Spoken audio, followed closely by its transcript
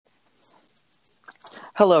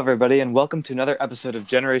Hello, everybody, and welcome to another episode of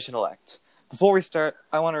Generation Elect. Before we start,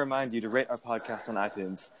 I want to remind you to rate our podcast on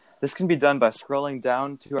iTunes. This can be done by scrolling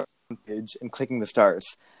down to our page and clicking the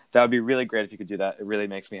stars. That would be really great if you could do that. It really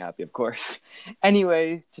makes me happy, of course.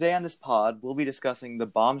 Anyway, today on this pod, we'll be discussing the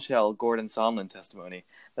bombshell Gordon Sondland testimony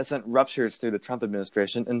that sent ruptures through the Trump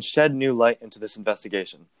administration and shed new light into this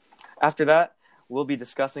investigation. After that, we'll be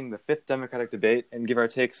discussing the fifth Democratic debate and give our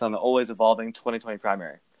takes on the always evolving 2020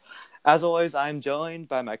 primary. As always, I'm joined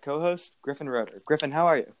by my co-host, Griffin Roeder. Griffin, how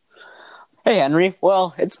are you? Hey, Henry.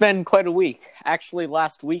 Well, it's been quite a week. Actually,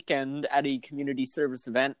 last weekend at a community service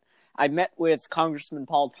event, I met with Congressman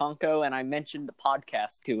Paul Tonko, and I mentioned the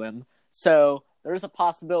podcast to him. So there's a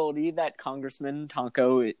possibility that Congressman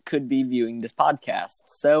Tonko could be viewing this podcast.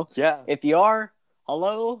 So If you are,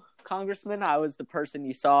 hello, Congressman. I was the person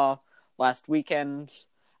you saw last weekend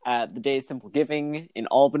at the Day of Simple Giving in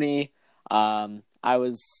Albany. I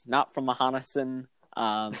was not from Mahonison.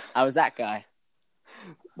 I was that guy.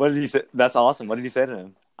 What did he say? That's awesome. What did you say to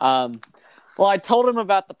him? Well, I told him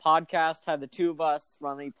about the podcast, how the two of us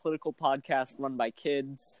run a political podcast run by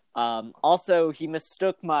kids. Also, he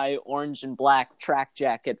mistook my orange and black track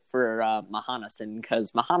jacket for Mahonison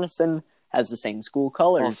because Mahonison has the same school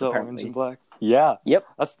colors. Also apparently. orange and black? Yeah. Yep.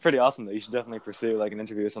 That's pretty awesome, though. You should definitely pursue like an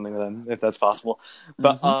interview or something with him, if that's possible.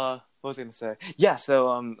 But what was I going to say? Yeah,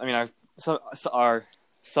 so, our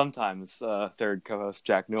sometimes third co-host,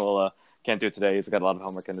 Jack Newell, can't do it today. He's got a lot of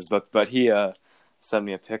homework in his book, but he sent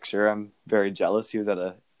me a picture. I'm very jealous. He was at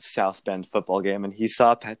a South Bend football game, and he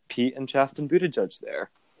saw Pete and Chasten Buttigieg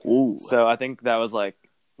there. Ooh. So I think that was like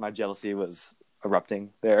my jealousy was erupting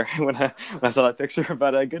there when I saw that picture.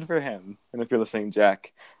 But good for him. And if you're listening,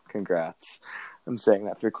 Jack, congrats. I'm saying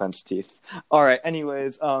that through clenched teeth. All right.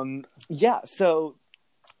 Anyways, So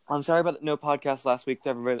I'm sorry about no podcast last week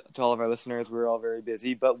to all of our listeners. We were all very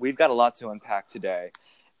busy, but we've got a lot to unpack today,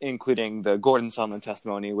 including the Gordon Sondland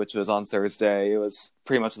testimony, which was on Thursday. It was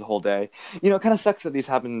pretty much the whole day. You know, it kind of sucks that these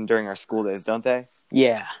happen during our school days, don't they?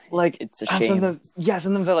 Yeah, like it's a shame.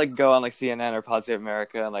 Sometimes I go on like CNN or Pod Save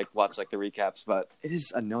America and like watch like the recaps, but it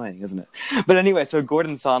is annoying, isn't it? But anyway, so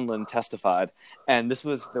Gordon Sondland testified, and this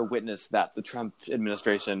was the witness that the Trump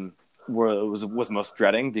administration was most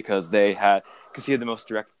dreading because he had the most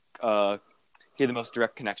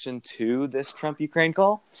direct connection to this Trump-Ukraine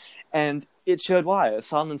call. And it showed why.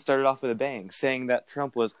 Sondland started off with a bang, saying that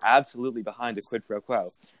Trump was absolutely behind a quid pro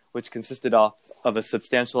quo, which consisted of a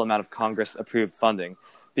substantial amount of Congress-approved funding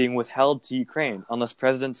being withheld to Ukraine unless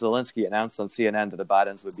President Zelensky announced on CNN that the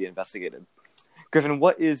Bidens would be investigated. Griffin,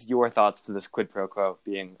 what is your thoughts to this quid pro quo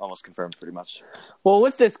being almost confirmed pretty much? Well,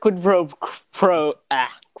 with this quid pro quo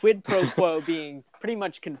being pretty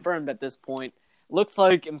much confirmed at this point, looks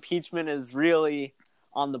like impeachment is really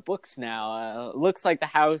on the books now. Looks like the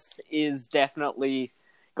House is definitely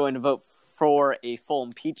going to vote for a full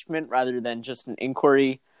impeachment rather than just an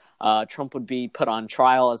inquiry. Trump would be put on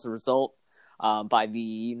trial as a result by the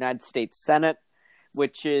United States Senate,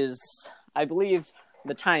 which is, I believe,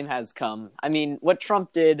 the time has come. I mean, what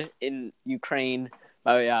Trump did in Ukraine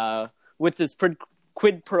with this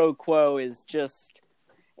quid pro quo is just,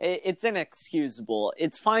 it's inexcusable.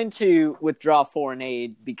 It's fine to withdraw foreign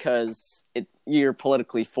aid because you're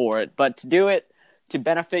politically for it, but to do it to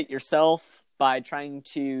benefit yourself by trying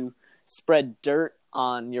to spread dirt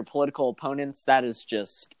on your political opponents, that is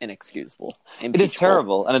just inexcusable. It is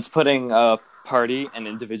terrible, and it's putting a party and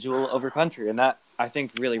individual over country, and that, I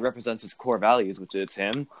think, really represents his core values, which is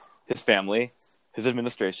him, his family, his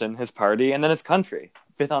administration, his party, and then his country,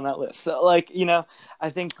 fifth on that list. So, I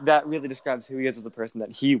think that really describes who he is as a person,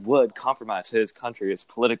 that he would compromise his country, his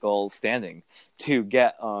political standing, to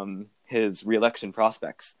get his re-election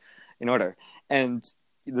prospects in order. And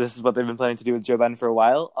this is what they've been planning to do with Joe Biden for a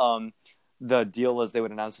while. The deal was they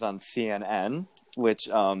would announce it on CNN, which,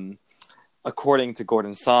 according to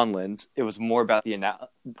Gordon Sondland, it was more about the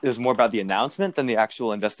announcement than the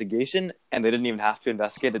actual investigation, and they didn't even have to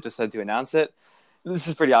investigate. They just said to announce it. This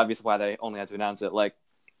is pretty obvious why they only had to announce it. Like,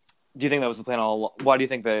 do you think that was the plan all along? Why do you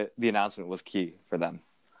think the announcement was key for them?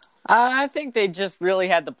 I think they just really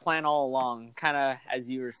had the plan all along, kind of as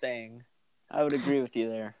you were saying. I would agree with you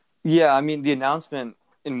there. Yeah, I mean, the announcement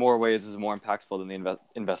in more ways is more impactful than the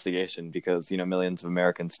investigation because, millions of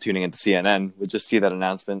Americans tuning into CNN would just see that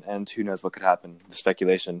announcement and who knows what could happen, the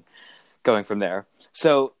speculation going from there.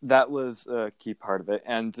 So that was a key part of it.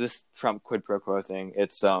 And this Trump quid pro quo thing,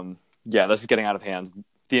 it's, this is getting out of hand.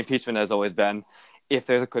 The impeachment has always been, if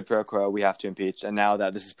there's a quid pro quo, we have to impeach. And now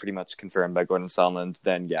that this is pretty much confirmed by Gordon Sondland,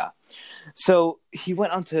 then yeah. So he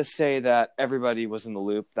went on to say that everybody was in the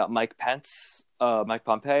loop, that Mike Pence, Mike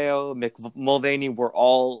Pompeo, Mick Mulvaney were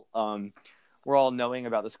all we're all knowing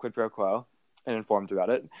about this quid pro quo and informed about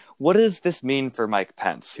it. What does this mean for Mike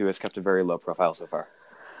Pence, who has kept a very low profile so far?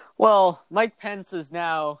 Well, Mike Pence is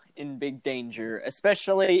now in big danger,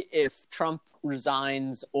 especially if Trump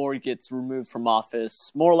resigns or gets removed from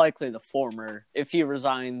office. More likely the former. If he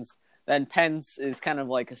resigns, then Pence is kind of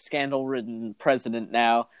like a scandal-ridden president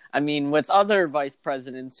now. I mean, with other vice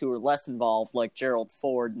presidents who were less involved, like Gerald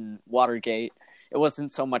Ford and Watergate, it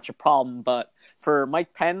wasn't so much a problem. But for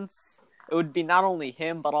Mike Pence, it would be not only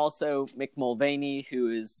him, but also Mick Mulvaney, who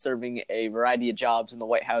is serving a variety of jobs in the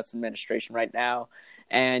White House administration right now.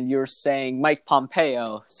 And you're saying Mike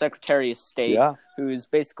Pompeo, Secretary of State, who's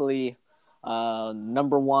basically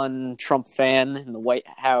number one Trump fan in the White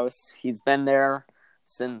House. He's been there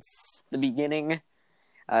since the beginning.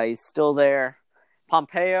 He's still there.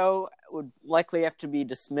 Pompeo would likely have to be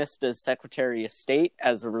dismissed as Secretary of State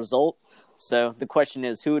as a result. So the question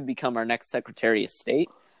is, who would become our next Secretary of State?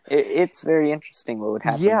 It's very interesting what would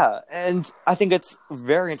happen. Yeah, and I think it's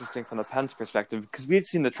very interesting from the Pence perspective because we've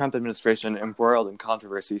seen the Trump administration embroiled in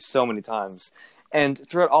controversy so many times. And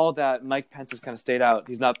throughout all of that, Mike Pence has kind of stayed out.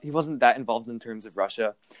 He wasn't that involved in terms of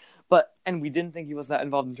Russia. And we didn't think he was that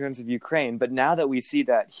involved in terms of Ukraine. But now that we see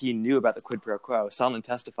that he knew about the quid pro quo, Sondland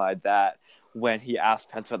testified that when he asked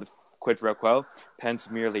Pence about the quid pro quo, Pence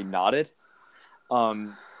merely nodded.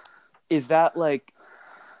 Is that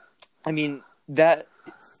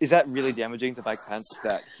is that really damaging to Mike Pence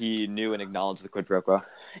that he knew and acknowledged the quid pro quo?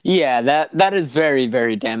 Yeah, that is very,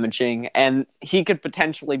 very damaging. And he could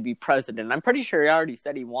potentially be president. I'm pretty sure he already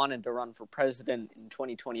said he wanted to run for president in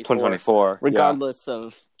 2024. Regardless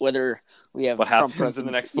of whether we have what Trump happens in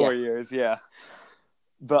the next 4 years. Yeah.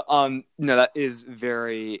 But no, that is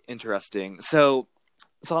very interesting. So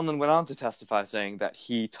Sondland went on to testify saying that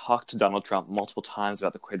he talked to Donald Trump multiple times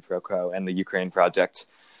about the quid pro quo and the Ukraine project.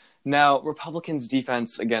 Now, Republicans'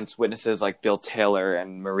 defense against witnesses like Bill Taylor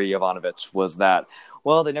and Marie Yovanovitch was that,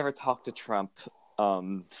 well, they never talked to Trump,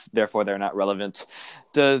 therefore they're not relevant.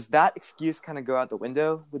 Does that excuse kind of go out the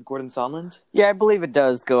window with Gordon Sondland? Yeah, I believe it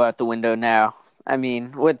does go out the window now. I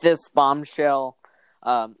mean, with this bombshell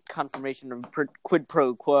confirmation of quid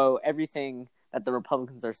pro quo, everything that the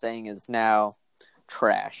Republicans are saying is now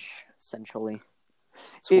trash, essentially.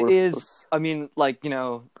 It is. I mean,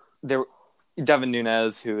 Devin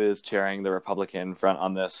Nunes, who is chairing the Republican front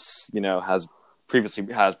on this, has previously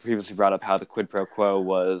brought up how the quid pro quo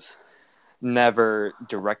was never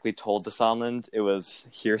directly told to Sondland. It was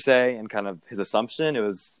hearsay and kind of his assumption. It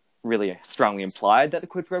was really strongly implied that the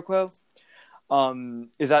quid pro quo.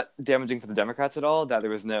 Is that damaging for the Democrats at all? That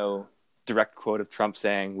there was no direct quote of Trump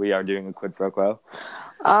saying we are doing a quid pro quo?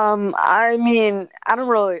 I mean, I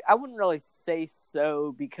wouldn't really say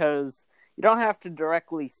so, because you don't have to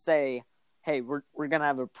directly say, hey, we're gonna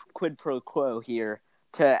have a quid pro quo here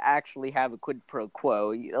to actually have a quid pro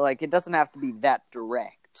quo. Like, it doesn't have to be that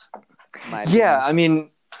direct. Yeah, I mean,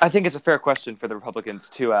 I think it's a fair question for the Republicans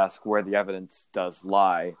to ask where the evidence does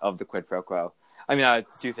lie of the quid pro quo. I mean, I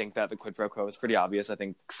do think that the quid pro quo is pretty obvious. I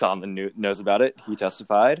think Sondland knows about it. He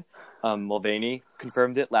testified. Mulvaney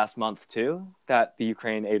confirmed it last month too, that the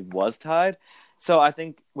Ukraine aid was tied. So I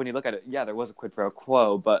think when you look at it, yeah, there was a quid pro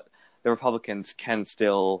quo, but the Republicans can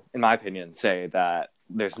still, in my opinion, say that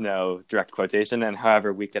there's no direct quotation, and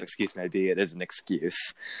however weak that excuse may be, it is an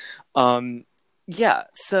excuse. So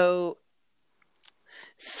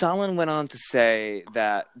Sondland went on to say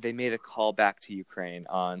that they made a call back to Ukraine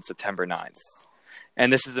on September 9th.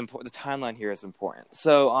 And this is important. The timeline here is important.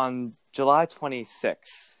 So on July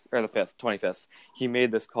 26th, or the 25th, he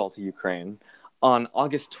made this call to Ukraine. On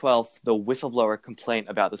August 12th, the whistleblower complaint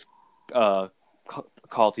about this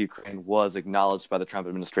call to Ukraine was acknowledged by the Trump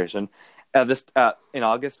administration. In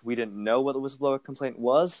August, we didn't know what the whistleblower complaint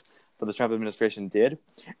was, but the Trump administration did.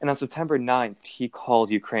 And on September 9th, he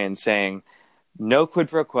called Ukraine saying, no quid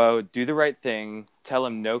pro quo, do the right thing, tell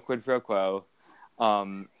him no quid pro quo,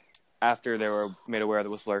 after they were made aware of the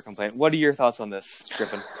whistleblower complaint. What are your thoughts on this,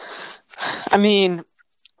 Griffin? I mean,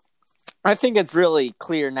 I think it's really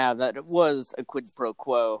clear now that it was a quid pro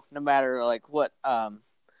quo, no matter what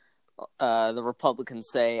the Republicans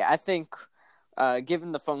say. I think,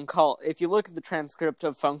 given the phone call, if you look at the transcript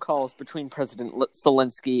of phone calls between President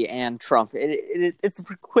Zelensky and Trump, it's a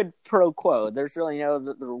quid pro quo. There's really no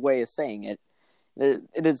other way of saying it.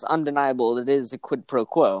 It is undeniable that it is a quid pro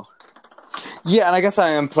quo. Yeah, and I guess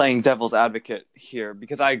I am playing devil's advocate here,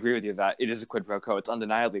 because I agree with you that it is a quid pro quo. It's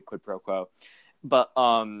undeniably a quid pro quo. But,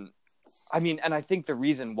 I mean, and I think the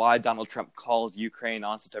reason why Donald Trump called Ukraine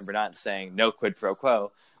on September 9th saying no quid pro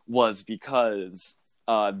quo was because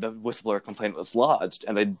the whistleblower complaint was lodged,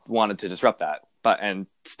 and they wanted to disrupt that, and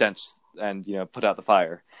stench and put out the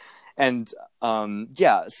fire. And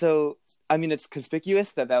yeah, so I mean, it's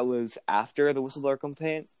conspicuous that that was after the whistleblower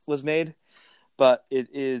complaint was made, but it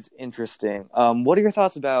is interesting. What are your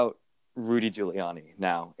thoughts about Rudy Giuliani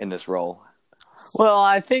now in this role? Well,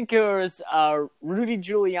 I think it was Rudy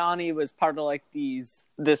Giuliani was part of like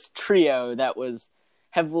this trio that was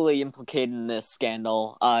heavily implicated in this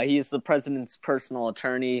scandal. He is the president's personal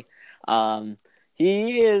attorney.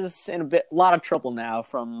 He is in a lot of trouble now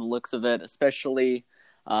from the looks of it, especially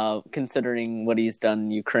considering what he's done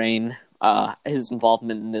in Ukraine, his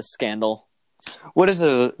involvement in this scandal. What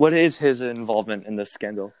is his involvement in this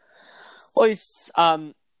scandal? Well,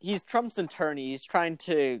 he's Trump's attorney. He's trying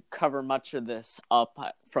to cover much of this up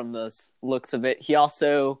from the looks of it. He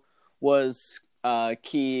also was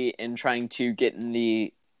key in trying to get in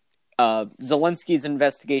the Zelensky's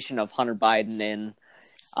investigation of Hunter Biden in.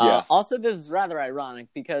 Also, this is rather ironic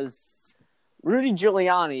because Rudy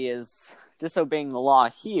Giuliani is disobeying the law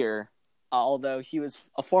here, although he was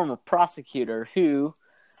a former prosecutor who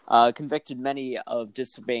convicted many of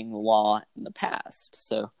disobeying the law in the past.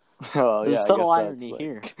 So there's a subtle irony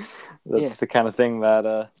here. That's the kind of thing that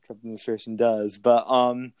Trump administration does. But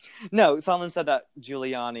no, Solomon said that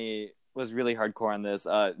Giuliani was really hardcore on this.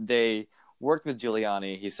 They worked with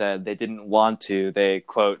Giuliani. He said they didn't want to. They,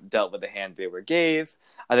 quote, dealt with the hand they were gave.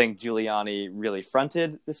 I think Giuliani really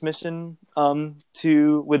fronted this mission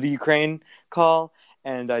with the Ukraine call,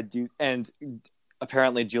 and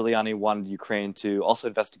apparently Giuliani wanted Ukraine to also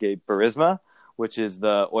investigate Burisma, which is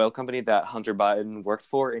the oil company that Hunter Biden worked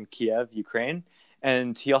for in Kiev, Ukraine,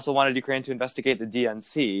 and he also wanted Ukraine to investigate the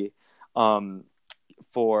DNC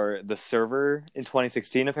for the server in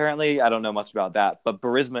 2016. Apparently, I don't know much about that, but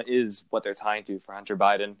Burisma is what they're tying to for Hunter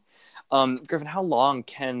Biden. Griffin, how long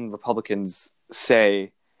can Republicans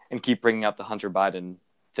say and keep bringing up the Hunter Biden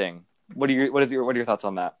thing? What are your thoughts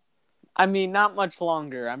on that? I mean, not much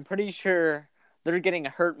longer. I'm pretty sure they're getting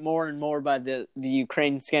hurt more and more by the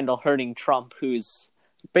Ukraine scandal hurting Trump, who's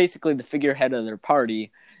basically the figurehead of their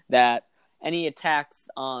party, that any attacks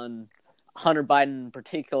on Hunter Biden in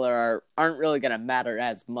particular aren't really going to matter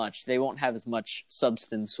as much. They won't have as much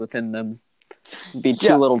substance within them. It'd be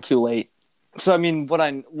too little too late. So, I mean, what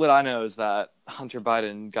I know is that Hunter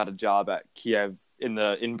Biden got a job at Kiev in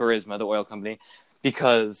Burisma, the oil company,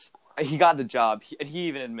 because he got the job, and he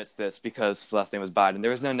even admits this because his last name was Biden.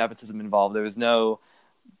 There was no nepotism involved. There was no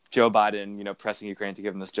Joe Biden, pressing Ukraine to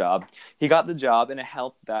give him this job. He got the job, and it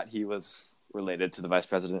helped that he was related to the vice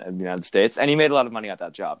president of the United States, and he made a lot of money at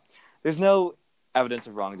that job. There's no evidence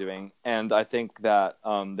of wrongdoing, and I think that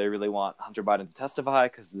they really want Hunter Biden to testify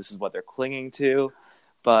because this is what they're clinging to.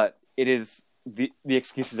 But it is the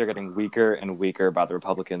excuses are getting weaker and weaker by the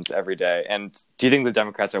Republicans every day. And do you think the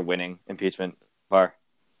Democrats are winning impeachment, Var?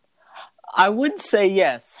 I would say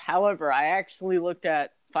yes. However, I actually looked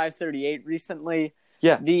at 538 recently.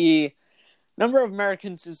 Yeah. The number of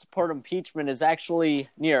Americans who support impeachment is actually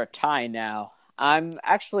near a tie now. I'm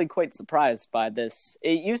actually quite surprised by this.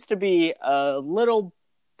 It used to be a little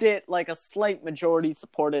bit like a slight majority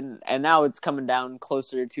supported, and now it's coming down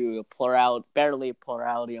closer to a plurality, barely a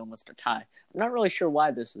plurality, almost a tie. I'm not really sure why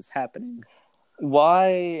this is happening. Why,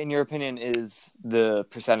 in your opinion, is the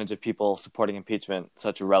percentage of people supporting impeachment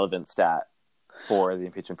such a relevant stat for the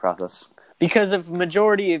impeachment process? Because if a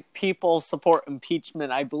majority of people support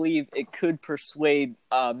impeachment, I believe it could persuade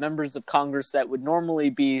members of Congress that would normally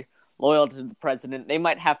be loyal to the president. They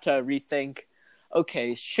might have to rethink,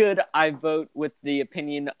 okay, should I vote with the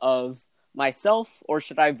opinion of myself, or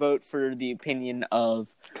should I vote for the opinion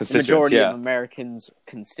of the majority of Americans'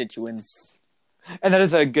 constituents? And that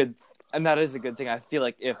is a good thing. I feel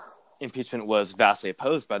like if impeachment was vastly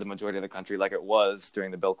opposed by the majority of the country, like it was during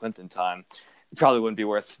the Bill Clinton time, it probably wouldn't be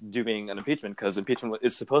worth doing an impeachment, because impeachment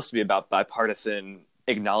is supposed to be about bipartisan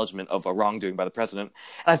acknowledgement of a wrongdoing by the president.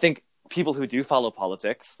 And I think people who do follow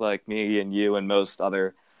politics, like me and you and most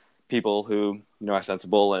other people who are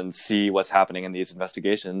sensible and see what's happening in these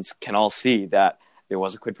investigations, can all see that there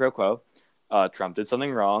was a quid pro quo. Trump did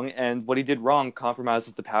something wrong, and what he did wrong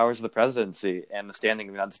compromises the powers of the presidency and the standing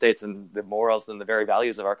of the United States and the morals and the very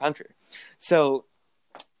values of our country. So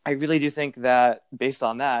I really do think that based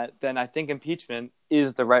on that, then I think impeachment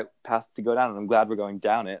is the right path to go down, and I'm glad we're going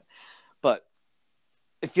down it. But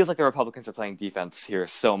it feels like the Republicans are playing defense here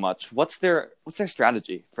so much. What's their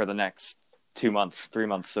strategy for the next 2 months, 3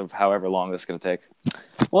 months of however long this is going to take?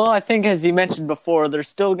 Well, I think, as you mentioned before, they're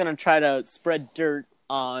still going to try to spread dirt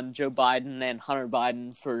on Joe Biden and Hunter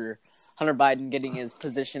Biden for Hunter Biden getting his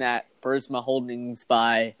position at Burisma Holdings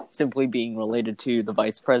by simply being related to the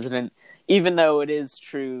vice president, even though it is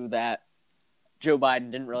true that Joe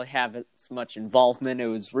Biden didn't really have as much involvement. It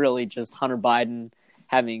was really just Hunter Biden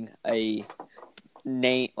having a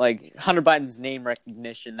name like Hunter Biden's name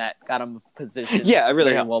recognition that got him a position. Yeah, it really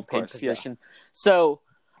very helped, well of paid course, position. So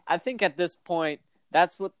I think at this point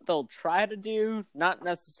that's what they'll try to do, not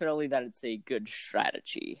necessarily that it's a good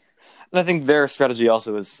strategy. And I think their strategy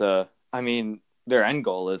also is, their end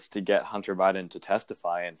goal is to get Hunter Biden to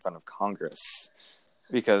testify in front of Congress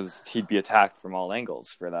because he'd be attacked from all angles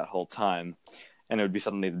for that whole time. And it would be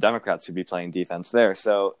suddenly the Democrats who'd be playing defense there.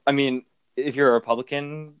 So, I mean, if you're a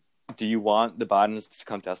Republican, do you want the Bidens to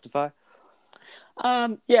come testify?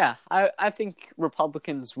 Yeah, I think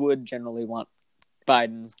Republicans would generally want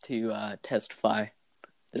Biden to testify at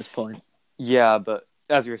this point. Yeah, but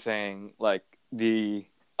as you were saying, like the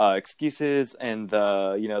excuses and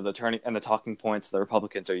the talking points the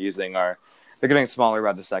Republicans are using they're getting smaller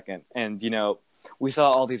by the second. And we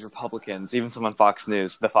saw all these Republicans, even some on Fox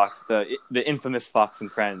News, the infamous Fox and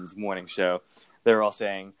Friends morning show. They were all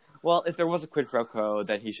saying, well, if there was a quid pro quo,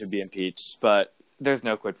 then he should be impeached. But there's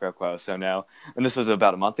no quid pro quo, so no. And this was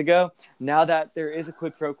about a month ago. Now that there is a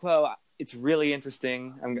quid pro quo, it's really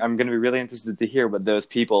interesting. I'm going to be really interested to hear what those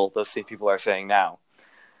same people are saying now.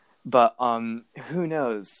 But who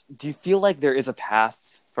knows? Do you feel like there is a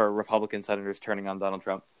path for Republican senators turning on Donald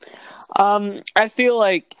Trump? I feel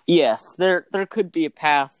like, yes, there could be a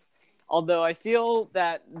path. Although I feel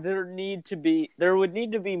that there would need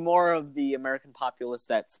to be more of the American populace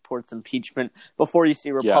that supports impeachment before you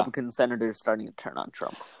see Republican senators starting to turn on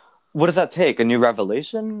Trump. What does that take? A new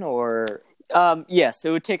revelation or? Yes, it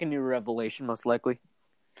would take a new revelation, most likely.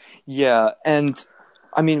 Yeah, and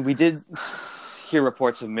I mean, we did hear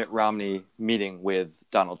reports of Mitt Romney meeting with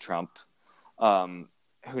Donald Trump.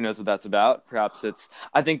 Who knows what that's about? Perhaps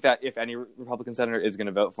I think that if any Republican senator is going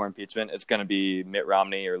to vote for impeachment, it's going to be Mitt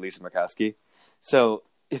Romney or Lisa Murkowski. So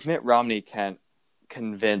if Mitt Romney can't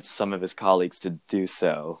convince some of his colleagues to do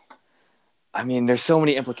so, I mean, there's so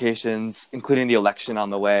many implications, including the election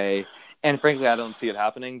on the way. And frankly, I don't see it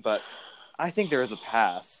happening, but I think there is a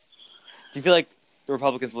path. Do you feel like the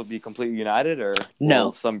Republicans will be completely united or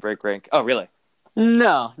will some break rank? Oh, really?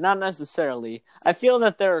 No, not necessarily. I feel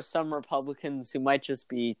that there are some Republicans who might just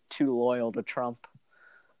be too loyal to Trump.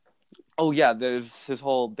 Oh, yeah, there's his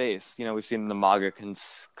whole base. We've seen the MAGA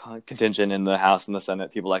contingent in the House and the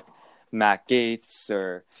Senate, people like Matt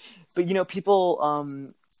Gaetz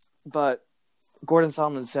but Gordon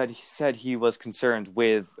Sondland said he was concerned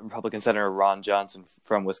with Republican Senator Ron Johnson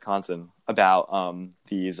from Wisconsin about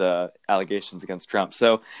these allegations against Trump.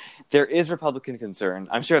 So there is Republican concern.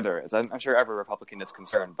 I'm sure there is. I'm sure every Republican is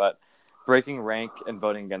concerned. But breaking rank and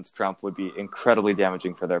voting against Trump would be incredibly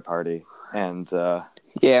damaging for their party. And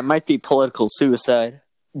it might be political suicide.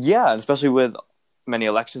 Yeah, and especially with many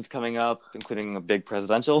elections coming up, including a big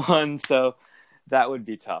presidential one. So that would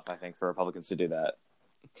be tough, I think, for Republicans to do that.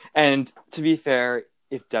 And to be fair,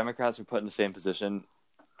 if Democrats were put in the same position,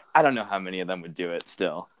 I don't know how many of them would do it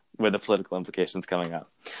still, with the political implications coming up.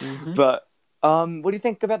 Mm-hmm. But what do you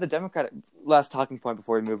think about the Democratic, last talking point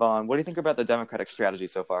before we move on, what do you think about the Democratic strategy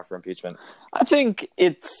so far for impeachment? I think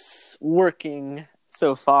it's working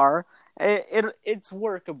so far. It's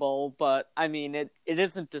workable, but I mean, it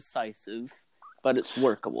isn't decisive, but it's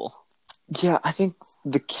workable. Yeah, I think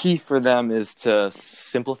the key for them is to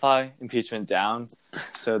simplify impeachment down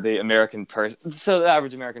so the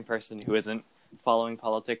average American person who isn't following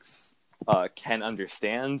politics can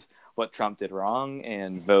understand what Trump did wrong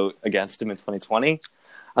and vote against him in 2020.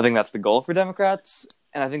 I think that's the goal for Democrats,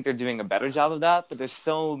 and I think they're doing a better job of that, but there's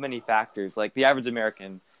so many factors. Like, the average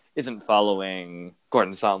American isn't following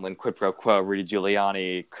Gordon Sondland, quid pro quo, Rudy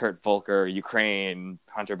Giuliani, Kurt Volker, Ukraine,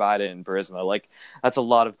 Hunter Biden, Burisma. Like, that's a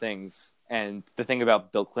lot of things. And the thing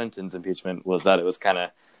about Bill Clinton's impeachment was that it was kind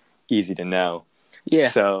of easy to know. Yeah.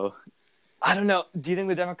 So, I don't know. Do you think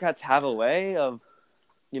the Democrats have a way of,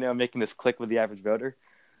 making this click with the average voter?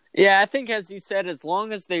 Yeah, I think, as you said, as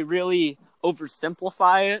long as they really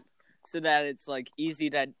oversimplify it so that it's, easy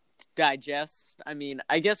to digest. I mean,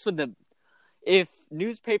 I guess if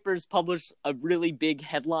newspapers publish a really big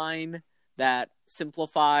headline that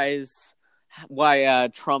simplifies why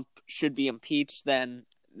Trump should be impeached, then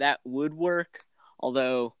that would work.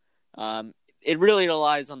 Although it really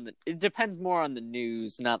it depends more on the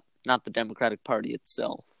news, not the Democratic Party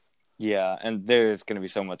itself. Yeah, and there's going to be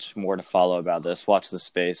so much more to follow about this. Watch the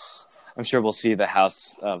space. I'm sure we'll see the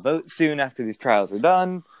House vote soon after these trials are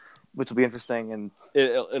done, which will be interesting, and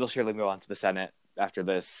it'll surely move on to the Senate after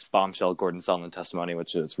this bombshell Gordon Sondland testimony,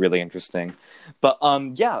 which is really interesting. But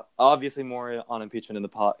obviously more on impeachment in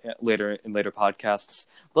the later podcasts.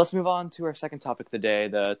 But let's move on to our second topic of the day,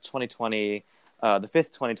 the 2020, the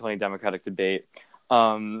fifth 2020 Democratic debate.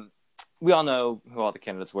 we all know who all the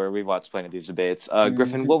candidates were. We watched plenty of these debates.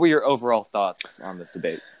 Griffin, what were your overall thoughts on this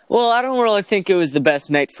debate? Well, I don't really think it was the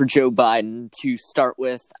best night for Joe Biden to start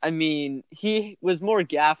with. I mean, he was more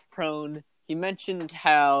gaffe prone. He mentioned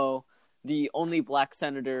how the only black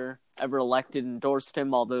senator ever elected endorsed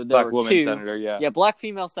him, although there were two. Senator, yeah. Yeah, black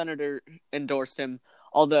female senator endorsed him,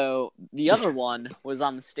 although the other one was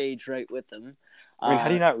on the stage right with him. I mean, how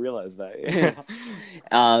do you not realize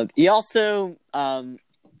that? He also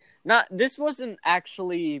this wasn't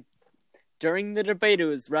actually during the debate, it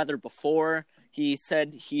was rather before. He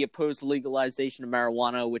said he opposed legalization of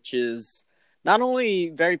marijuana, which is not only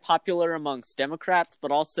very popular amongst Democrats,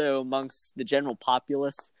 but also amongst the general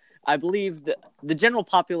populace. I believe that the general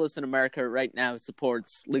populace in America right now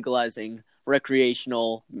supports legalizing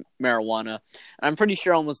recreational marijuana. And I'm pretty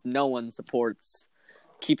sure almost no one supports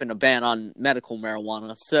keeping a ban on medical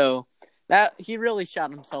marijuana. So that he really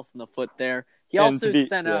shot himself in the foot there. He also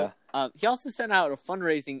sent out a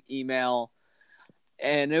fundraising email,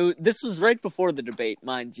 and this was right before the debate,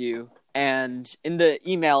 mind you. And in the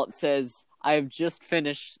email it says, "I have just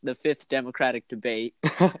finished the 5th Democratic debate."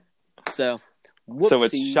 So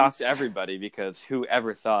it shocked everybody, because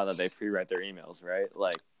whoever thought that they pre-read their emails, right?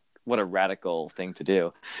 Like, what a radical thing to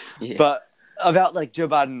do. Yeah. But about like Joe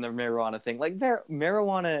Biden and the marijuana thing, like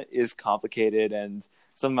marijuana is complicated, and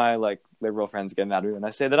some of my like liberal friends get mad at me when I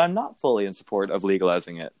say that I'm not fully in support of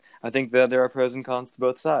legalizing it. I think that there are pros and cons to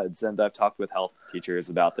both sides, and I've talked with health teachers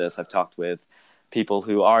about this. I've talked with people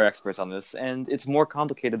who are experts on this, and it's more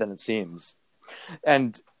complicated than it seems.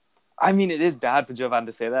 And I mean, it is bad for Joe Biden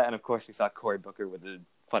to say that, and of course we saw Cory Booker with a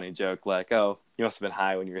funny joke like, "Oh, you must have been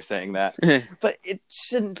high when you were saying that." But it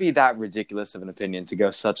shouldn't be that ridiculous of an opinion to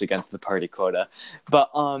go such against the party quota.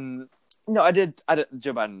 But no, I did.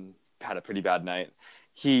 Joe Biden had a pretty bad night.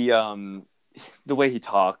 He the way he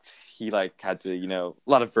talked, he like had to, a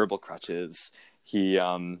lot of verbal crutches. He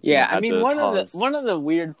I mean, one of the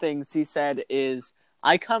weird things he said is,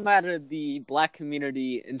 "I come out of the black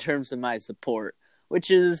community in terms of my support,"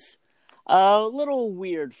 which is a little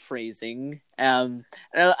weird phrasing.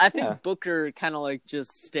 I think Booker kind of like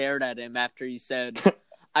just stared at him after he said,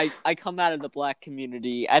 I come out of the black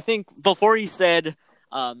community. I think before he said,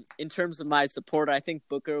 in terms of my support, I think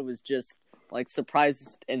Booker was just like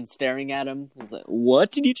surprised and staring at him. He was like,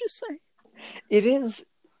 "What did you just say?" It is.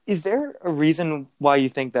 Is there a reason why you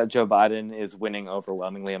think that Joe Biden is winning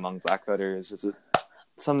overwhelmingly among black voters? Is it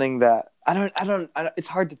something that I don't it's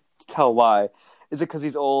hard to tell why. Is it because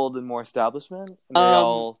he's old and more establishment, and they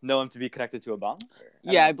all know him to be connected to Obama?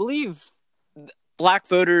 I believe black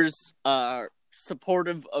voters are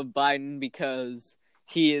supportive of Biden because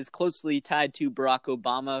he is closely tied to Barack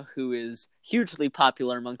Obama, who is hugely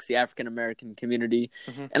popular amongst the African American community.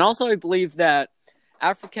 Mm-hmm. And also I believe that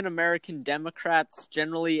African American Democrats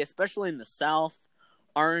generally, especially in the South,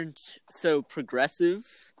 aren't so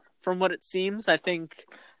progressive from what it seems. I think,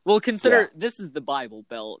 this is the Bible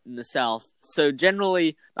Belt in the South. So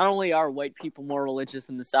generally, not only are white people more religious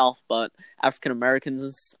in the South, but African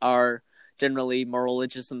Americans are generally more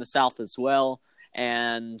religious in the South as well.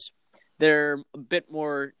 And they're a bit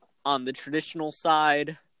more on the traditional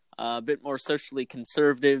side, a bit more socially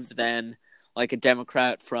conservative than like a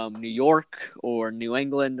Democrat from New York or New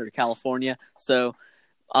England or California. So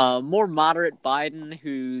more moderate Biden,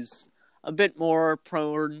 who's a bit more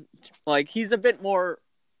prone, like he's a bit more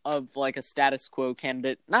of like a status quo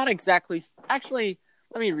candidate. Not exactly, actually,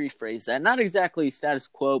 let me rephrase that. Not exactly status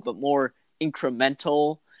quo, but more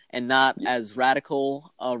incremental and not as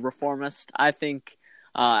radical reformist. I think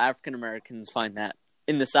African Americans find that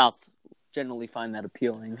in the South generally find that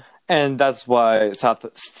appealing. And that's why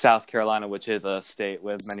South Carolina, which is a state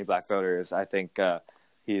with many black voters, I think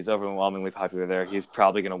he's overwhelmingly popular there. He's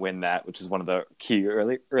probably going to win that, which is one of the key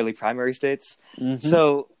early primary states. Mm-hmm.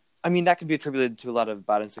 So, I mean, that could be attributed to a lot of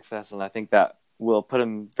Biden's success, and I think that will put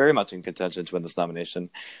him very much in contention to win this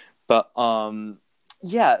nomination. But, so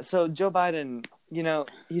Joe Biden,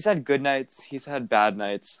 he's had good nights, he's had bad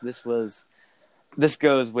nights. This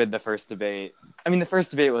goes with the first debate. I mean, the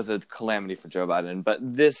first debate was a calamity for Joe Biden, but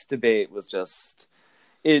this debate was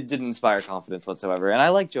it didn't inspire confidence whatsoever. And I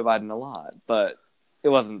like Joe Biden a lot, but it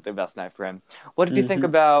wasn't the best night for him. What did you think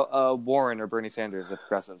about Warren or Bernie Sanders, the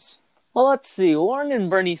progressives? Well, let's see. Warren and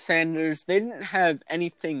Bernie Sanders, they didn't have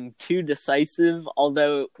anything too decisive,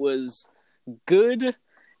 although it was good.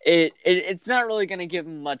 It's not really going to give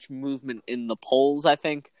him much movement in the polls, I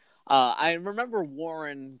think. I remember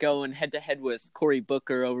Warren going head-to-head with Cory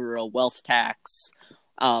Booker over a wealth tax.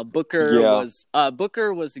 Booker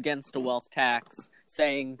was against a wealth tax,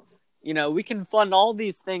 saying we can fund all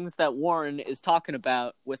these things that Warren is talking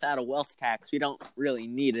about without a wealth tax. We don't really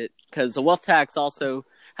need it because a wealth tax also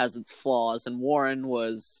has its flaws. And Warren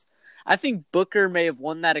I think Booker may have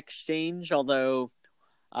won that exchange, although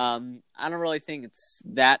I don't really think it's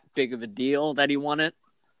that big of a deal that he won it.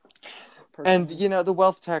 Personally. And, the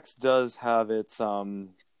wealth tax does have its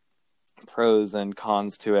pros and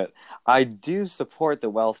cons to it. I do support the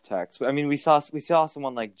wealth tax. I mean, we saw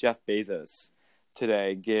someone like Jeff Bezos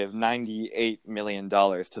today give $98 million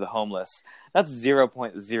to the homeless. That's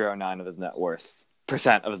 0.09% of his net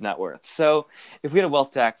worth. So if we had a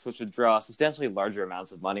wealth tax which would draw substantially larger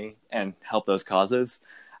amounts of money and help those causes,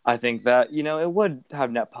 I think that, it would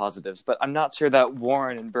have net positives. But I'm not sure that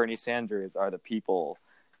Warren and Bernie Sanders are the people,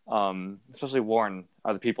 especially Warren,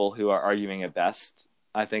 are the people who are arguing it best.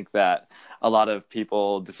 I think that a lot of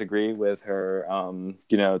people disagree with her,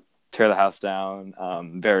 tear the house down,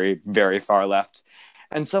 very, very far left.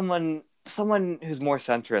 And someone who's more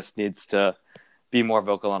centrist needs to be more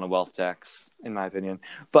vocal on a wealth tax, in my opinion.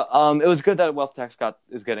 But it was good that a wealth tax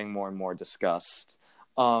is getting more and more discussed.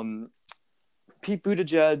 Pete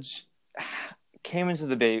Buttigieg came into the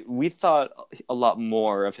debate. We thought a lot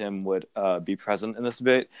more of him would be present in this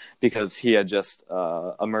debate because he had just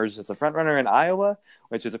emerged as a frontrunner in Iowa,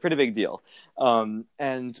 which is a pretty big deal.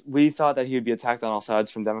 And we thought that he would be attacked on all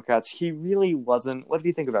sides from Democrats. He really wasn't. What do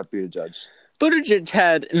you think about Buttigieg? Buttigieg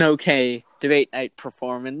had an okay debate night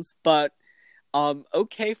performance, but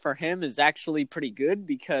okay for him is actually pretty good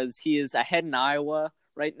because he is ahead in Iowa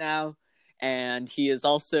right now, and he is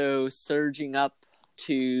also surging up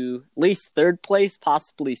to at least third place,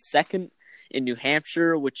 possibly second in New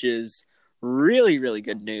Hampshire, which is really, really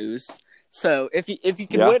good news. So if you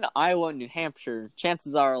can win Iowa and New Hampshire,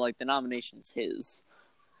 chances are the nomination's his.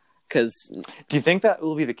 Do you think that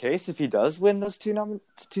will be the case if he does win those two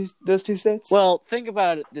states? Well, think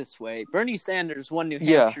about it this way: Bernie Sanders won New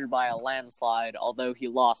Hampshire by a landslide, although he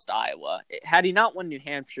lost Iowa. Had he not won New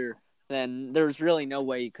Hampshire, then there's really no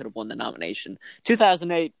way he could have won the nomination.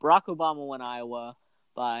 2008, Barack Obama won Iowa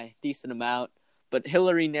by a decent amount, but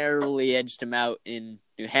Hillary narrowly edged him out in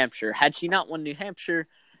New Hampshire. Had she not won New Hampshire,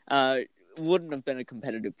 wouldn't have been a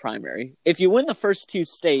competitive primary. If you win the first two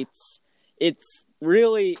states, it's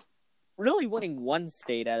really winning one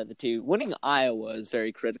state out of the two. Winning Iowa is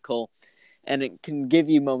very critical, and it can give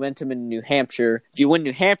you momentum in New Hampshire. If you win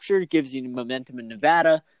New Hampshire, it gives you momentum in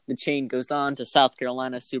Nevada. The chain goes on to South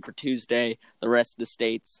Carolina, Super Tuesday, the rest of the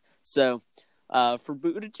states. So for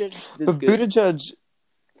Buttigieg, this is good.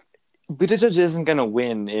 Buttigieg isn't going to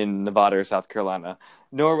win in Nevada or South Carolina,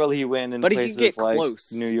 nor will he win in places like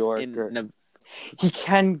New York. He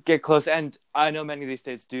can get close, and I know many of these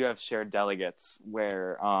states do have shared delegates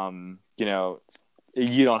where,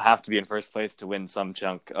 you don't have to be in first place to win some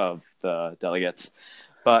chunk of the delegates.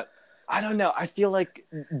 But I don't know. I feel like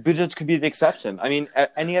Buttigieg could be the exception. I mean,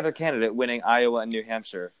 any other candidate winning Iowa and New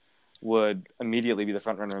Hampshire would immediately be the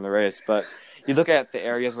front runner in the race. But you look at the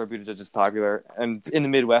areas where Buttigieg is popular, and in the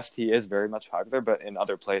Midwest, he is very much popular. But in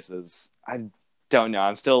other places, I don't know.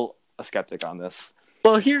 I'm still a skeptic on this.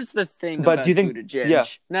 Well, here's the thing about Buttigieg. Yeah.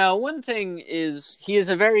 Now, one thing is he is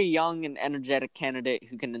a very young and energetic candidate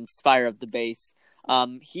who can inspire up the base.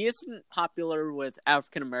 He isn't popular with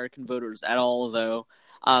African-American voters at all, though,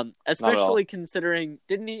 especially considering,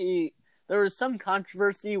 there was some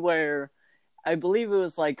controversy where I believe it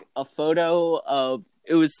was a photo of,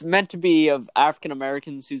 it was meant to be of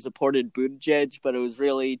African-Americans who supported Buttigieg, but it was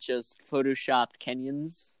really just photoshopped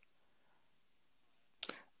Kenyans.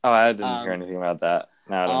 Oh, I didn't hear anything about that.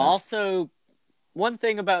 No, I don't know. Also, one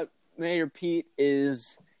thing about Mayor Pete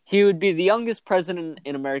is he would be the youngest president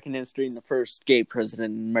in American history and the first gay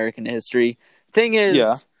president in American history. Thing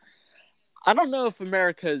is, I don't know if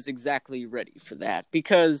America is exactly ready for that,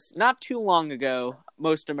 because not too long ago,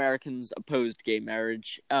 most Americans opposed gay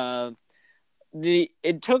marriage.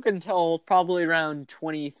 It took until probably around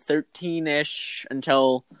 2013-ish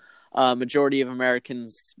until a majority of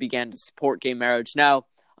Americans began to support gay marriage. Now,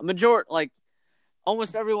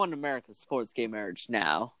 almost everyone in America supports gay marriage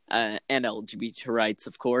now, and LGBT rights,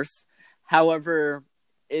 of course. However,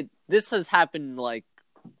 this has happened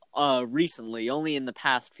recently, only in the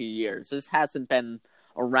past few years. This hasn't been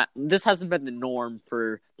the norm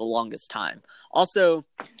for the longest time. Also,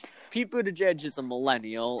 Pete Buttigieg is a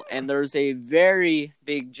millennial, and there's a very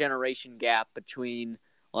big generation gap between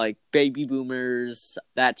baby boomers,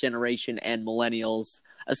 that generation, and millennials,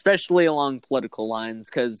 especially along political lines,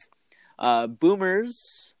 because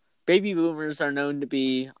baby boomers are known to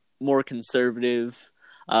be more conservative.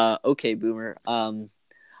 Okay, boomer.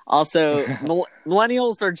 Also,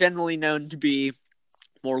 millennials are generally known to be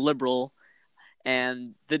more liberal,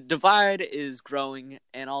 and the divide is growing,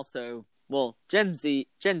 and also, well, Gen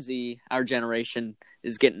Z, our generation,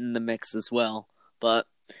 is getting in the mix as well. But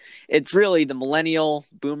it's really the millennial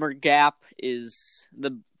boomer gap. Is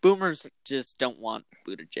the boomers just don't want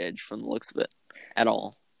Buttigieg from the looks of it at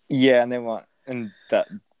all. Yeah, and that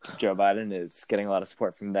Joe Biden is getting a lot of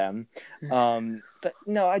support from them. But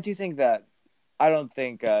no, I don't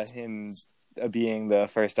think him being the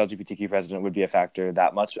first LGBTQ president would be a factor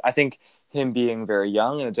that much. I think him being very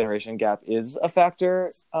young and a generation gap is a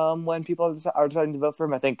factor when people are deciding to vote for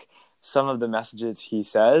him. I think some of the messages he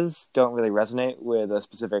says don't really resonate with a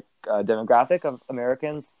specific demographic of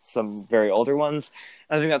Americans, some very older ones.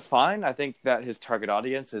 And I think that's fine. I think that his target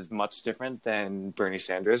audience is much different than Bernie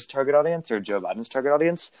Sanders' target audience or Joe Biden's target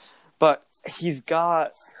audience. But he's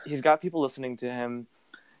got people listening to him.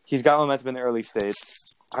 He's got momentum in the early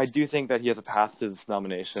states. I do think that he has a path to this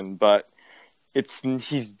nomination, but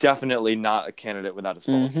he's definitely not a candidate without his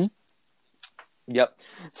faults. Mm-hmm. Yep.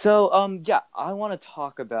 So, I want to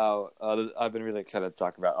talk about. I've been really excited to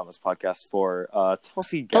talk about on this podcast for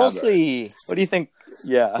Tulsi Gabbard. Tulsi. What do you think?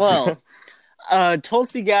 Yeah. Well,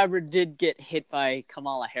 Tulsi Gabbard did get hit by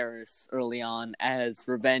Kamala Harris early on as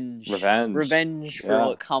revenge for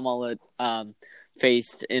what Kamala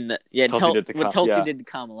faced in the Tulsi did to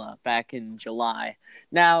Kamala back in July.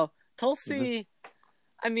 Now, Tulsi,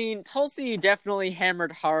 Tulsi definitely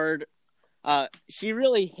hammered hard. She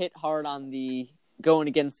really hit hard on the going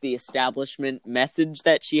against the establishment message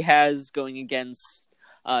that she has going against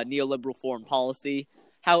neoliberal foreign policy.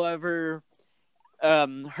 However,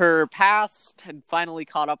 her past had finally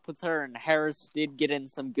caught up with her, and Harris did get in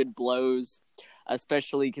some good blows,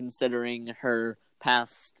 especially considering her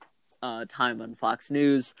past time on Fox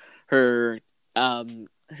News, her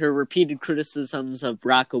repeated criticisms of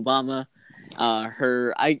Barack Obama.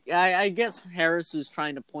 I guess Harris was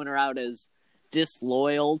trying to point her out as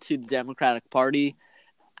disloyal to the Democratic Party.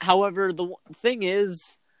 However, the thing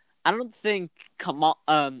is, I don't think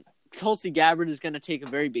Tulsi Gabbard is going to take a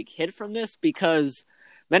very big hit from this, because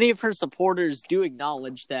many of her supporters do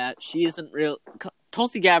acknowledge that she isn't real.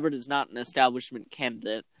 Tulsi Gabbard is not an establishment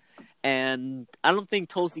candidate, and I don't think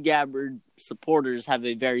Tulsi Gabbard supporters have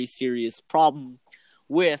a very serious problem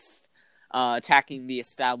with attacking the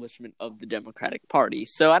establishment of the Democratic Party.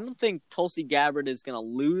 So I don't think Tulsi Gabbard is going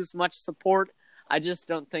to lose much support. I just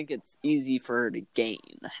don't think it's easy for her to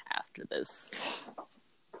gain after this.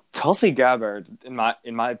 Tulsi Gabbard, in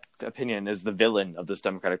my opinion, is the villain of this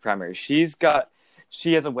Democratic primary. She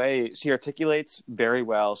has a way, she articulates very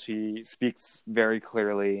well, she speaks very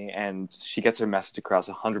clearly, and she gets her message across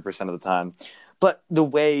 100% of the time. But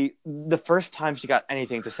the first time she got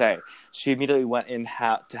anything to say, she immediately went in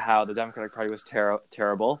to how the Democratic Party was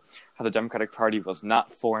terrible, how the Democratic Party was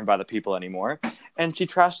not formed by the people anymore. And she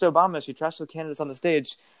trashed Obama, she trashed the candidates on the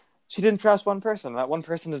stage. She didn't trash one person. That one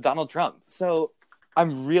person is Donald Trump. So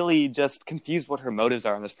I'm really just confused what her motives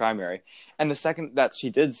are in this primary. And the second that she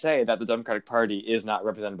did say that the Democratic Party is not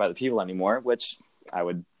represented by the people anymore, which I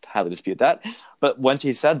would highly dispute that. But when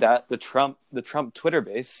she said that, the Trump Twitter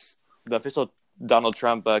base, the official Donald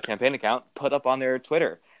Trump campaign account, put up on their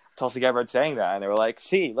Twitter Tulsi Gabbard saying that, and they were like,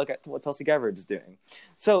 see, look at what Tulsi Gabbard is doing.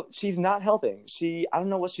 So she's not helping. I don't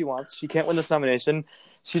know what she wants. She can't win this nomination.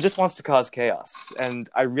 She just wants to cause chaos, and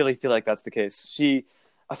I really feel like that's the case. She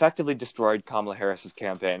effectively destroyed Kamala Harris's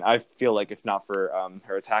campaign. I feel like if not for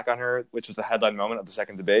her attack on her, which was the headline moment of the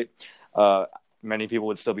second debate, many people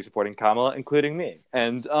would still be supporting Kamala, including me.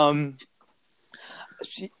 And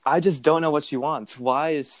I just don't know what she wants.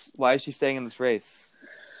 Why is she staying in this race?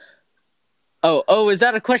 Oh, is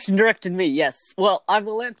that a question directed to me? Yes. Well, I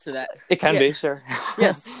will answer that. It can be, sure.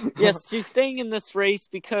 Yes, she's staying in this race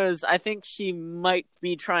because I think she might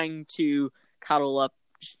be trying to cuddle up.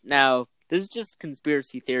 Now, this is just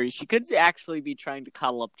conspiracy theory. She could actually be trying to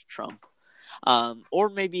cuddle up to Trump, or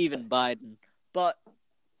maybe even Biden, but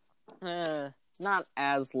not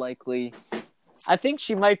as likely. I think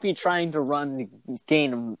she might be trying to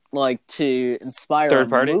to inspire third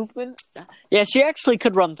party movement. Yeah, she actually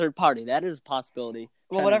could run third party. That is a possibility.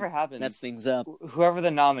 Well, whatever happens, mess things up. Whoever the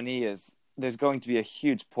nominee is, there's going to be a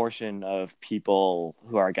huge portion of people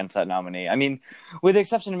who are against that nominee. I mean, with the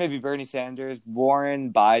exception of maybe Bernie Sanders,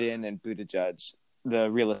 Warren, Biden, and Buttigieg,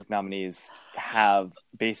 the realistic nominees have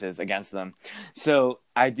bases against them. So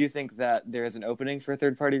I do think that there is an opening for a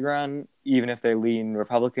third-party run, even if they lean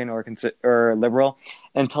Republican or liberal.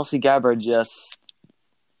 And Tulsi Gabbard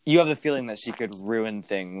you have the feeling that she could ruin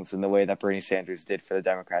things in the way that Bernie Sanders did for the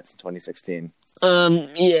Democrats in 2016.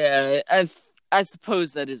 Yeah, I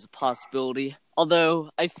suppose that is a possibility.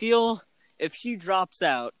 Although I feel if she drops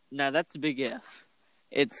out, now that's a big if.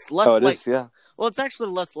 It's less Oh, it is, yeah. Well, it's actually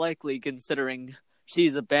less likely considering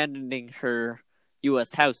she's abandoning her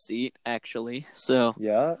U.S. House seat, actually. So,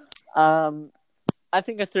 Yeah. I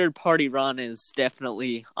think a third-party run is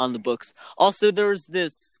definitely on the books. Also, there's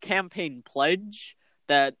this campaign pledge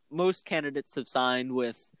that most candidates have signed,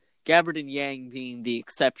 with Gabbard and Yang being the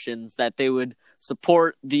exceptions, that they would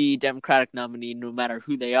support the Democratic nominee no matter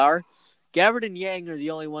who they are. Gabbard and Yang are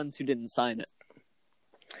the only ones who didn't sign it.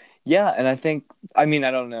 Yeah, and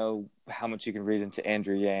I don't know how much you can read into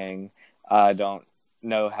Andrew Yang. I don't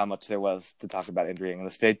know how much there was to talk about Andrew Yang in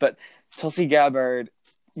this debate, but Tulsi Gabbard,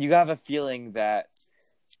 you have a feeling that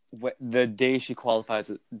the day she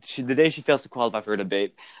fails to qualify for a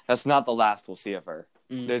debate, that's not the last we'll see of her.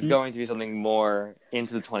 Mm-hmm. There's going to be something more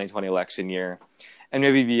into the 2020 election year, and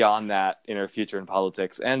maybe beyond that in her future in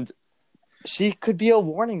politics. And she could be a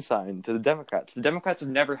warning sign to the Democrats. The Democrats have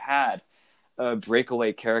never had a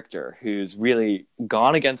breakaway character who's really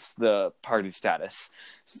gone against the party status.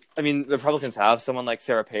 I mean, the Republicans have someone like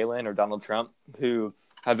Sarah Palin or Donald Trump who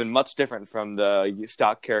have been much different from the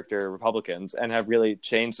stock character Republicans and have really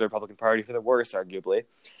changed the Republican Party for the worse, arguably.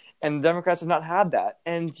 And the Democrats have not had that.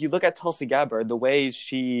 And you look at Tulsi Gabbard, the way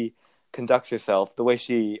she conducts herself, the way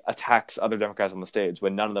she attacks other Democrats on the stage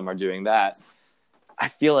when none of them are doing that, I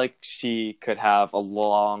feel like she could have a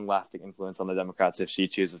long-lasting influence on the Democrats if she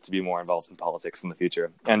chooses to be more involved in politics in the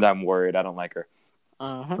future. And I'm worried. I don't like her.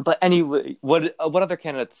 Uh-huh. But anyway, what other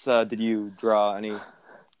candidates did you draw any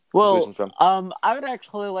conclusions from? I would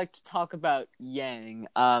actually like to talk about Yang.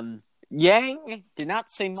 Yang did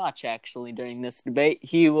not say much, actually, during this debate.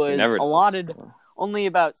 He was allotted only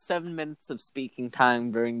about 7 minutes of speaking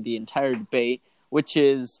time during the entire debate, which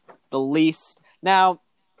is the least. Now,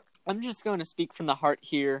 I'm just going to speak from the heart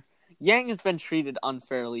here. Yang has been treated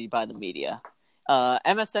unfairly by the media.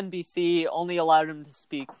 MSNBC only allowed him to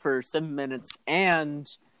speak for 7 minutes, and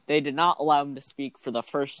they did not allow him to speak for the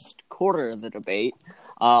first quarter of the debate.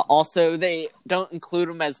 Also, they don't include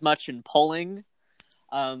him as much in polling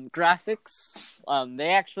graphics. They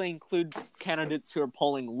actually include candidates who are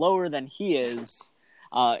polling lower than he is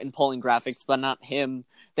in polling graphics, but not him.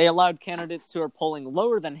 They allowed candidates who are polling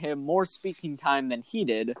lower than him more speaking time than he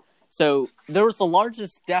did. So there was the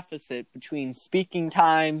largest deficit between speaking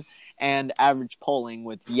time and average polling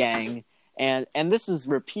with Yang. And this is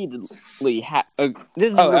repeatedly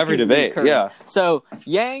every debate, occurring. Yeah. So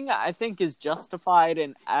Yang, I think, is justified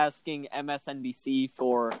in asking MSNBC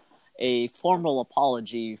for a formal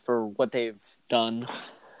apology for what they've done.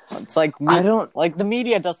 It's like the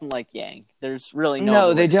media doesn't like Yang. There's really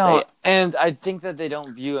no they don't. And I think that they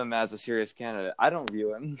don't view him as a serious candidate. I don't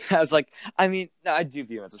view him as I do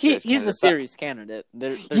view him as a serious candidate. He's a serious candidate.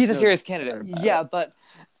 He's a serious candidate. Yeah, but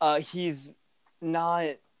he's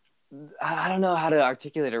not. I don't know how to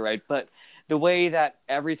articulate it right, but the way that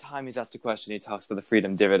every time he's asked a question, he talks about the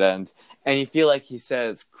freedom dividend, and you feel like he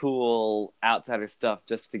says cool outsider stuff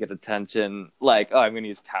just to get attention, like, oh, I'm going to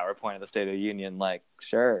use PowerPoint at the State of the Union. Like,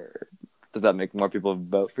 sure. Does that make more people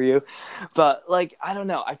vote for you? But, I don't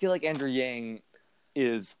know. I feel like Andrew Yang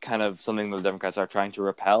is kind of something the Democrats are trying to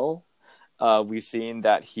repel. We've seen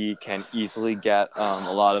that he can easily get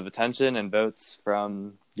a lot of attention and votes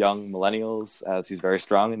from young millennials, as he's very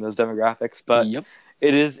strong in those demographics. But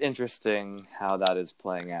It is interesting how that is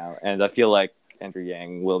playing out, and I feel like Andrew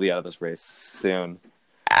Yang will be out of this race soon.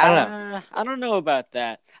 I don't know. I don't know about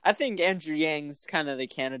that. I think Andrew Yang's kind of the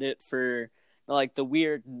candidate for the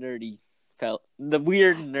weird nerdy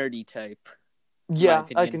type. Yeah,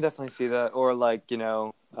 I can definitely see that. Or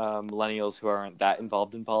millennials who aren't that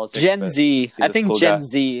involved in politics. Gen Z. I think Gen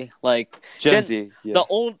Z, Gen Z. Yeah. The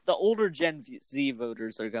older Gen Z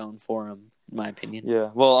voters are going for him, in my opinion. Yeah.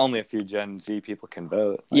 Well, only a few Gen Z people can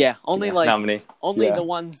vote. Only how many? Only the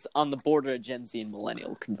ones on the border of Gen Z and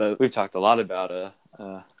millennial can vote. We've talked a lot about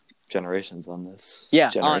generations on this. Yeah,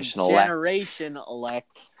 Generation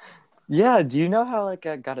Elect. Yeah, do you know how it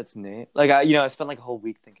got its name? I spent a whole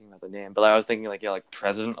week thinking about the name, but I was thinking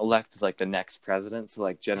President-elect is the next president,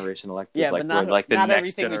 so Generation-elect is but not, the next not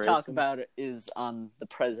everything generation. we talk about is on the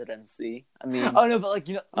presidency. I mean, oh no, but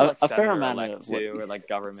a fair amount of too, or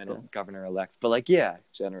governor-elect, but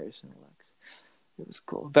Generation-elect. It was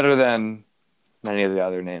cool, better than many of the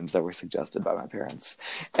other names that were suggested by my parents.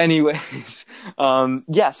 Anyways,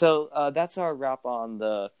 so that's our wrap on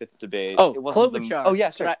the fifth debate. Oh, Klobuchar. Oh, yeah,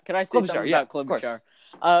 sure. Could I say something about Klobuchar?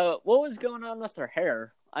 What was going on with her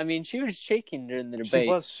hair? I mean, she was shaking during the debate. She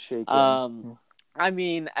was shaking. I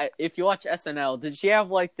mean, if you watch SNL, did she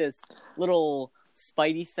have this little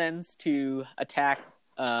spidey sense to attack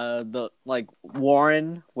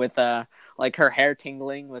Warren with like her hair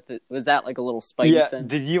tingling with it. Was that like a little spidey Yeah. sense?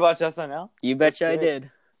 Did you watch SNL? You betcha I great.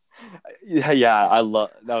 did. Yeah. I love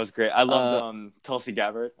that was great. I loved Tulsi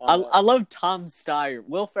Gabbard. I love Tom Steyer.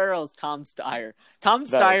 Will Ferrell's Tom Steyer. Tom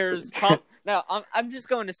Steyer's now. I'm just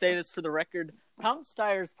going to say this for the record. Tom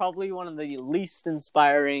Steyer is probably one of the least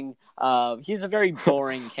inspiring. He's a very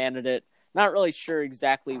boring candidate. Not really sure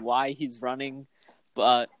exactly why he's running,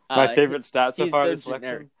 but my favorite stat so far so this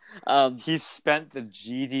election. He spent the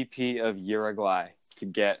GDP of Uruguay to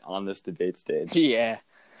get on this debate stage. Yeah.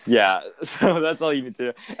 Yeah, so that's all you need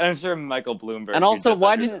to do. And I'm sure Michael Bloomberg. And also,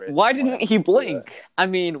 why didn't he blink? I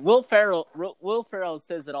mean, Will Ferrell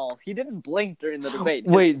says it all. He didn't blink during the debate.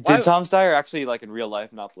 Wait, did Tom Steyer actually, like in real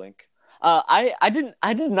life, not blink? I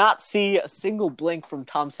did not see a single blink from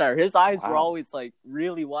Tom Steyer. His eyes were always like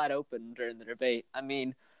really wide open during the debate. I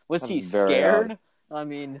mean, was he scared? I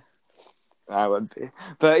mean, I would be,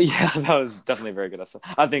 but yeah, that was definitely very good.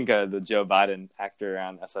 I think the Joe Biden actor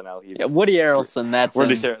on SNL, he's Woody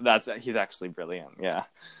Harrelson. He's actually brilliant. Yeah,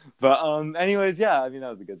 but anyways, yeah, I mean that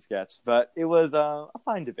was a good sketch, but it was a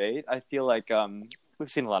fine debate. I feel like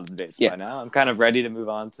we've seen a lot of debates by now. I'm kind of ready to move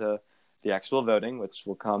on to the actual voting, which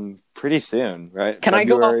will come pretty soon, right? Can I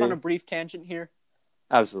go off on a brief tangent here?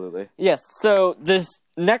 Absolutely. Yes. So this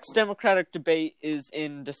next Democratic debate is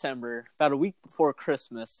in December, about a week before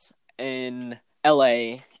Christmas, in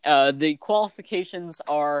LA. The qualifications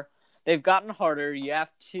are, they've gotten harder. You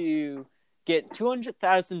have to get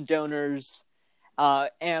 200,000 donors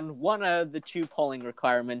and one of the two polling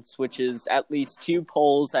requirements, which is at least 2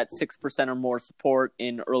 polls at 6% or more support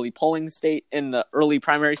in the early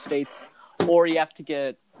primary states, or you have to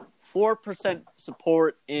get 4%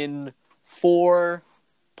 support in 4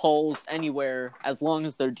 polls anywhere as long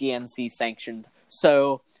as they're DNC sanctioned.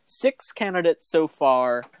 So 6 candidates so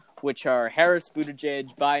far, which are Harris,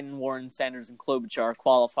 Buttigieg, Biden, Warren, Sanders, and Klobuchar,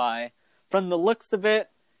 qualify. From the looks of it,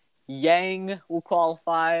 Yang will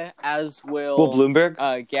qualify, as will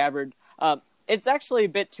Bloomberg? Gabbard. It's actually a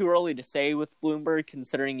bit too early to say with Bloomberg,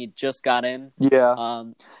 considering he just got in. Yeah.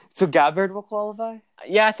 So Gabbard will qualify?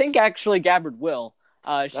 Yeah, I think actually Gabbard will.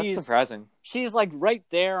 That's surprising. She's like right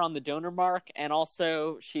there on the donor mark, and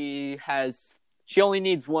also she only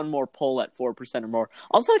needs 1 more poll at 4% or more.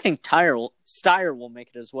 Also, I think Steyer will make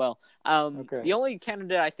it as well. The only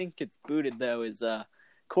candidate I think gets booted, though, is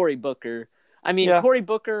Cory Booker. I mean, Cory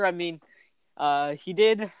Booker, he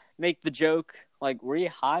did make the joke, like, were you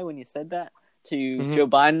high when you said that to Joe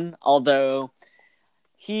Biden? Although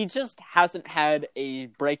he just hasn't had a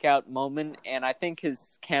breakout moment, and I think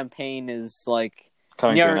his campaign is, like,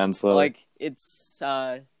 coming to an end slowly. Like, it's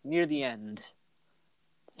near the end.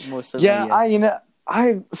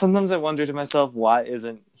 I sometimes I wonder to myself, why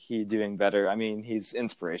isn't he doing better? I mean, he's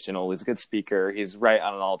inspirational. He's a good speaker. He's right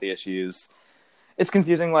on all the issues. It's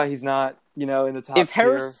confusing why he's not, in the top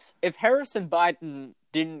tier. If Harris and Biden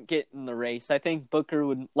didn't get in the race, I think Booker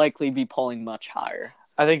would likely be polling much higher.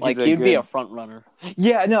 I think he'd be a front runner.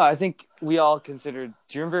 Yeah, no, I think we all considered.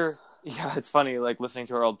 Do you remember? Yeah, it's funny. Like listening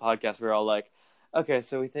to our old podcast, we were all like, okay,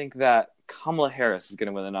 so we think that Kamala Harris is going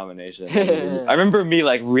to win the nomination. I remember me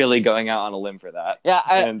like really going out on a limb for that.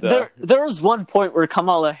 Yeah, there was one point where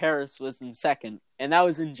Kamala Harris was in second, and that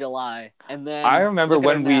was in July. And then I remember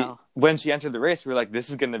when she entered the race, we were like, this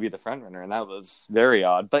is going to be the front runner, and that was very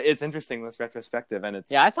odd. But it's interesting this retrospective, and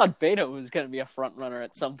it's I thought Beto was going to be a front runner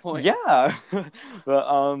at some point. Yeah,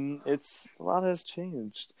 but it's a lot has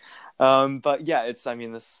changed. But yeah,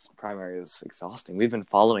 this primary is exhausting. We've been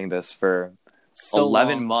following this for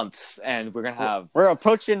 11 months, and we're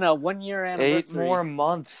approaching a 1-year anniversary. 8 more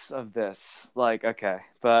months of this. Like, okay,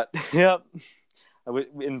 but yep.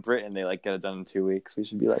 In Britain, they get it done in 2 weeks. We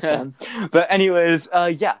should be like them. But anyways,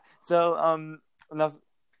 yeah. So enough.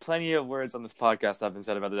 Plenty of words on this podcast have been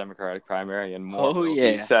said about the Democratic primary, and more will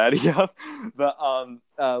be said. Yep.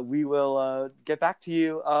 But we will get back to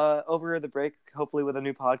you over the break, hopefully with a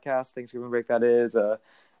new podcast. Thanksgiving break, that is.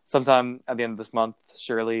 Sometime at the end of this month,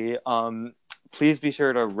 surely. Please be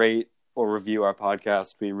sure to rate or review our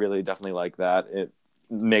podcast. We really definitely like that. It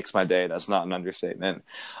makes my day. That's not an understatement.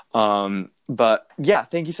 But yeah,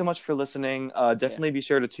 thank you so much for listening. Definitely be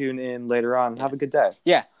sure to tune in later on. Have a good day.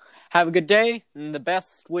 Yeah. Have a good day, and the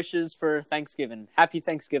best wishes for Thanksgiving. Happy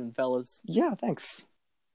Thanksgiving, fellas. Yeah, thanks.